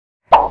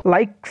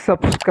Like,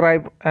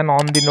 subscribe and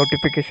on the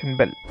notification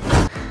bell.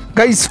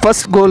 Guys,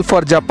 first goal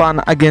for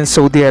Japan against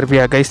Saudi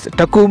Arabia. Guys,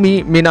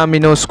 Takumi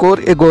Minamino score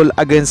a goal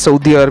against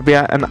Saudi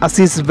Arabia and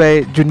assist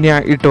by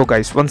Junya Ito.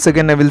 Guys, once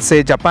again I will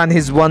say Japan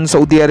is 1,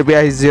 Saudi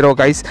Arabia is 0.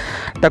 Guys,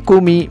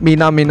 Takumi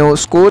Minamino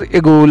score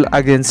a goal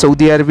against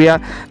Saudi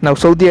Arabia. Now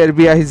Saudi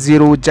Arabia is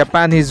 0,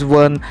 Japan is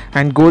 1,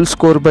 and goal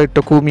scored by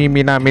Takumi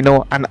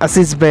Minamino and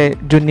assist by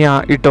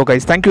Junya Ito.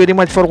 Guys, thank you very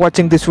much for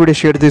watching this video.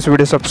 Share this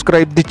video,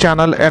 subscribe the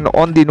channel and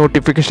on the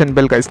notification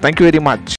bell. Guys, thank you very much.